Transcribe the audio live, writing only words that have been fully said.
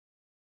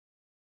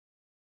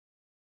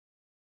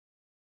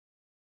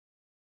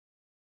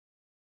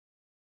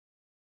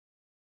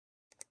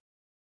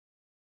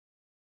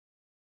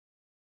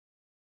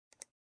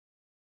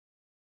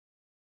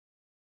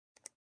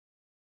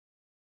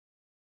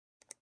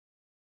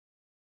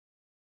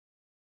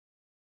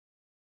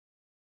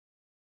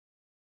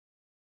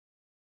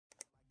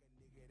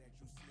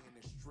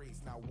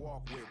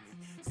walk with me.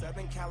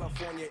 Southern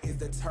California is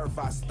the turf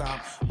I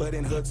stomp, but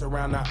in hoods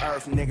around the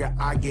earth, nigga,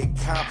 I get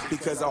comped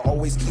because I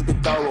always keep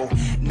it thorough.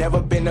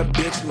 Never been a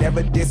bitch,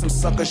 never did some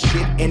sucker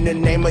shit in the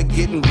name of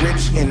getting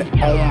rich. And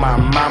on my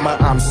mama,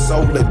 I'm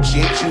so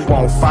legit. You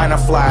won't find a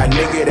fly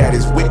nigga that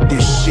is with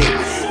this shit.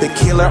 The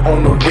killer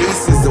on the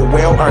Reese is a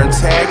well-earned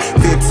tag.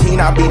 15,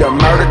 I be the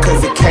murder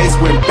cause the case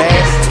went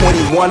bad.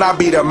 21, I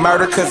be the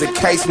murder cause the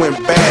case went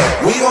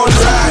bad. We gon'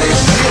 drive this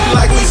shit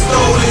like we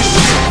stole this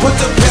shit. Put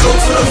the pedal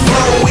to the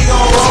floor, we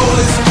gon' roll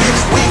this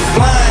bitch. We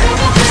flying,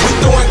 we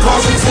throwing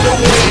caution to the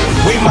wind.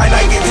 We might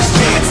not get this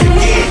chance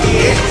again,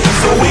 yeah.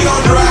 So we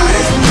gon' drive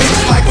this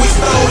bitch like we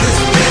stole this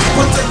bitch.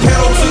 Put the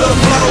pedal to the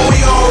floor, we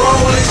gon'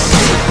 roll this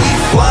shit. We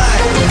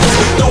flying,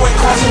 we throwing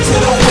caution to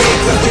the wind,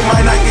 cause we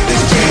might not get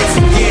this chance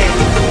again.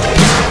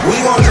 We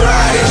gon'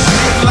 drive this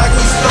shit like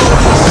we stole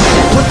this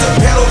shit. Put the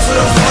pedal to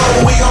the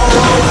floor, we gon'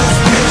 roll this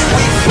bitch.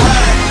 We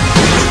flying,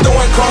 we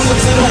throwing caution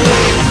to the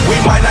wind. We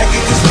might not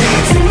get this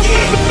chance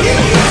again, yeah.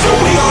 So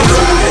we gon'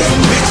 drive this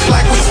bitch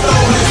like we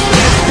stole this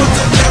bitch. Put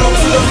the pedal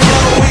to the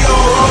floor, we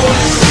gon' roll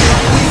this shit.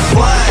 We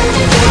flying,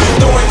 we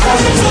throwing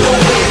caution to the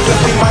wind,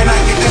 cause we might not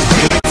get this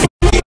chance.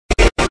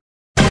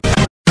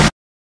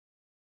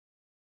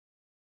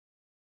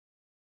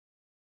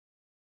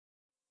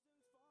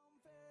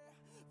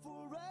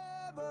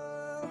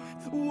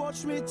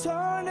 Watch me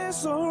turn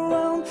this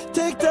around,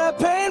 take that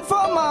pain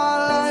from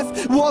my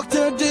life, walk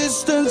the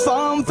distance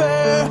from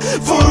fair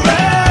forever.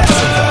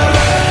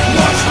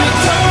 Watch me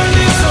turn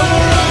this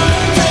around,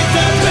 take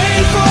that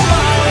pain from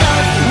my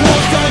life,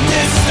 walk the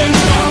distance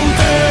from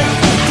fair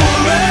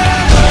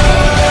forever.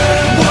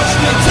 Watch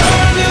me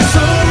turn this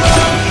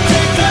around,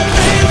 take that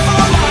pain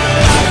from my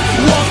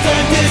life, walk the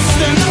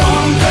distance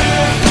from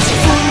fair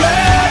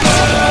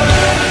forever.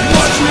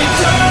 Watch me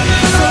turn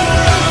this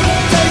around,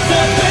 take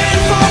that pain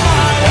from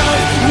my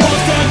life,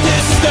 walk the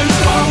distance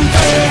from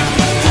fair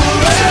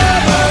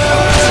forever.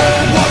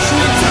 Watch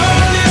me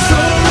turn this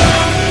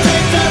around,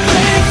 take that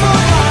pain from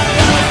my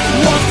life,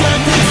 walk the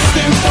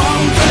distance from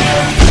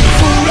fair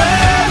forever.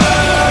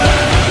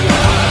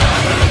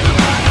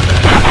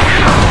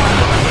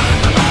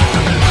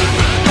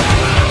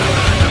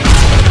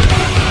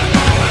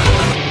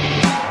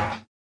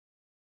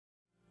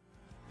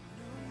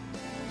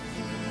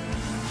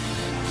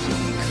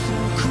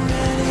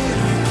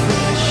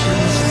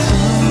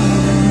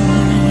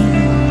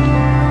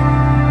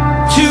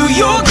 To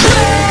your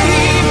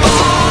grave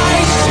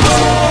I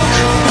smoke,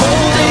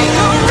 holding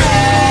a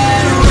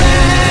red,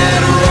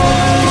 red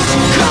rose.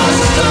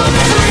 Custom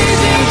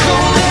freezing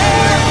cold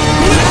air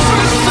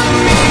whispers to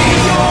me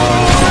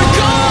you're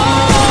gone.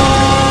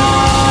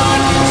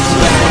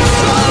 Spent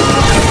a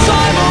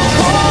lifetime of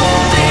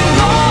holding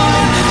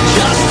on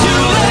just to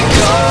let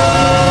go.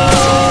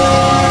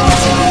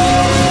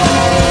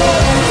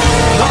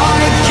 I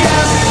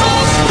guess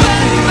I'll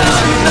spend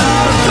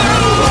another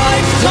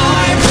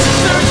lifetime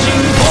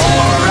searching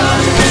for a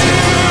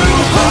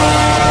new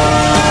home.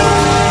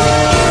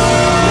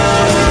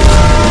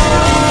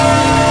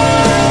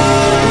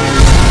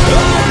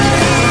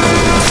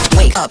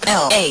 Wake up,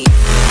 L.A.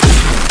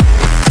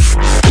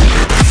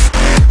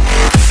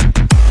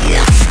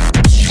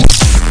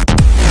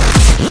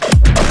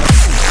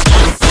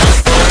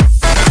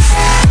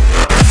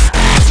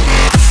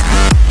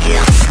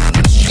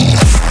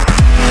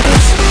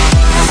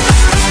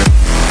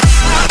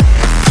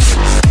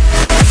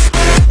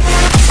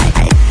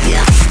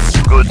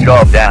 Good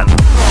job, Dan.